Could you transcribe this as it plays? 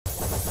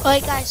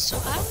Alright guys, so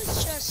I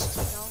was just,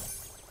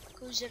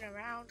 cruising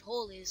around.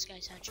 Holy, this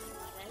guy's actually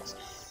my legs.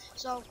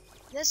 So,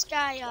 this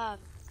guy,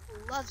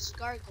 loves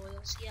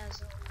gargoyles. He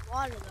has a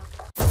lot of them.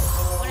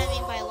 What I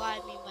mean by a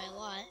lot, I mean by a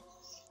lot.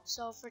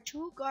 So, for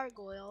 2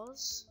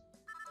 gargoyles,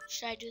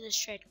 should I do this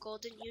trade?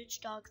 Golden huge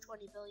dog,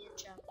 20 billion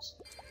gems.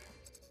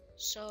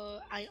 So,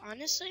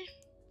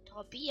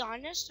 I'll be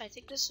honest, I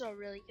think this is a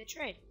really good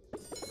trade.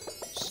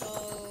 So,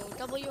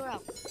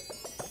 WRL.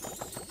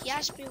 He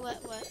asked me what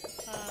I like it.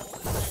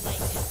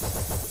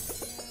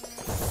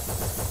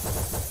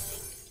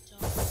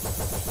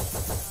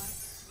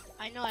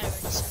 I know I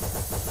already said that.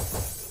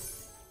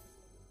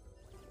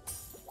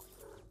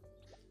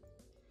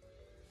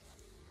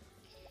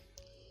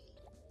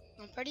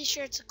 I'm pretty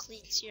sure it's a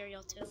clean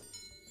cereal too.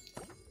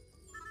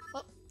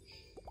 Oh.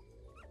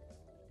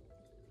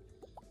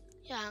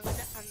 Yeah,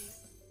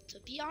 to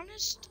be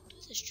honest,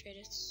 this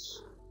trade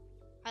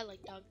I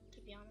like dog, to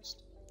be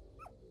honest.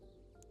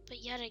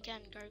 But yet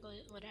again,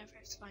 gargoyle, whatever,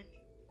 it's fine.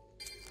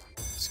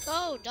 Let's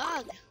go,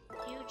 dog.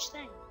 Huge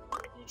thing.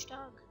 Huge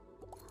dog.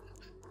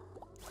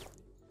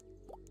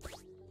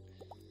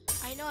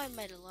 I know I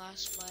might have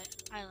lost, but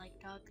I like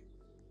dog.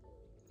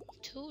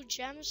 2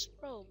 gems,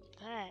 bro,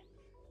 bet.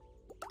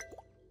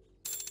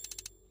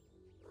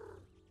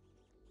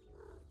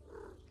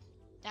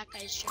 That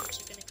guy's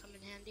gems are gonna come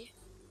in handy.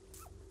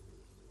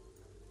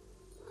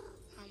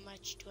 How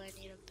much do I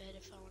need a bid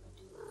if I want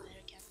to do a bid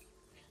again?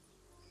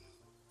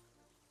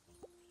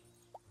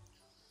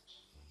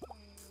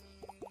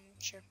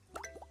 Sure.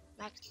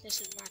 Max,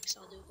 this is max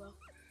I'll do, bro.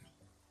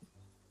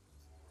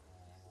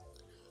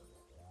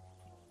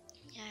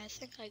 Yeah, I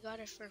think I got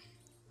it for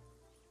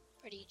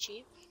pretty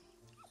cheap.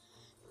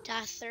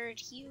 That 3rd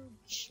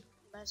huge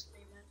best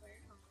name ever.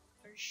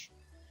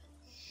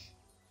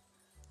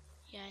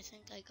 Yeah, I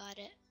think I got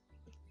it.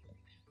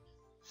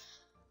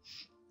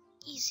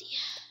 Easy.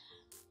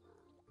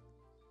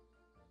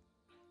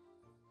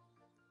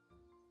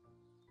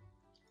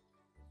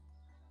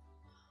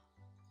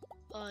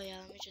 Oh yeah,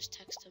 let me just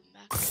text him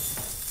back.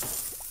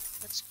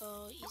 Let's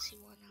go easy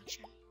 1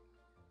 auction.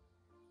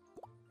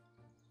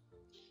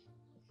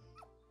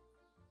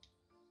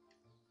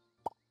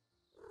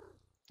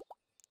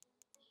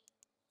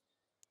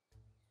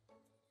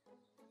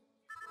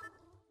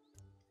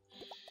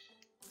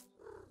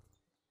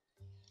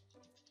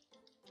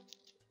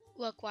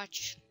 Look,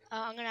 watch.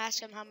 I'm gonna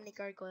ask him how many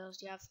gargoyles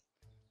do you have.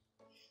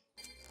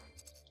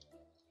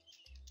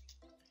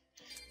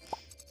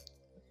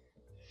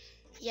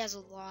 He has a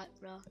lot,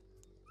 bro.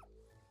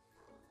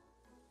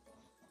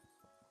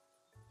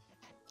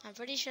 I'm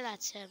pretty sure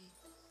that's him.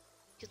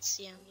 You can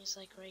see him. He's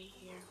like right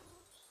here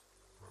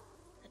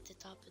at the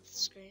top of the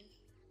screen.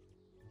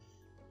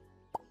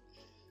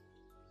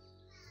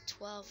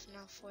 12,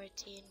 now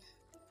 14.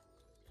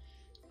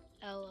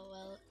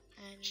 LOL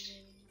and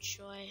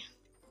enjoy.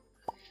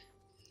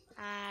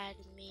 Add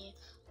me.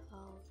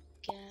 I'll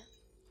get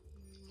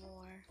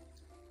more.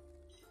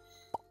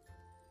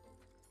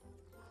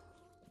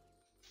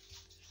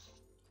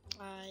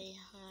 I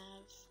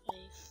have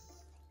faith.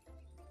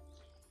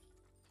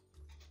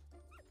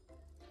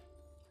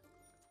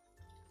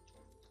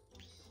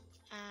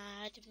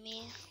 Add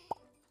me.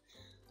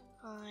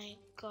 I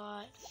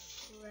got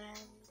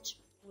friend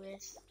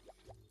with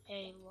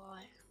a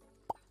lot.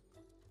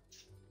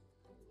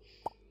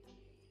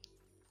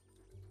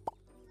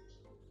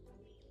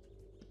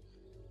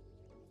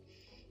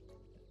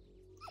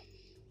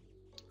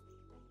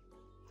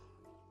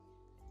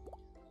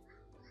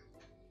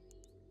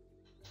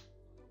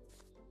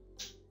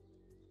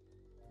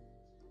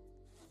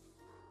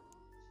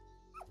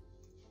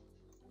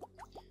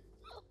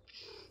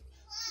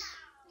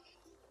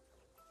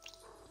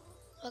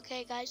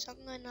 Okay guys,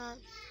 I'm gonna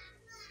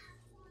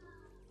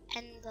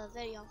end the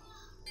video.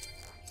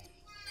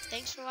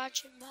 Thanks for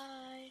watching,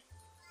 bye.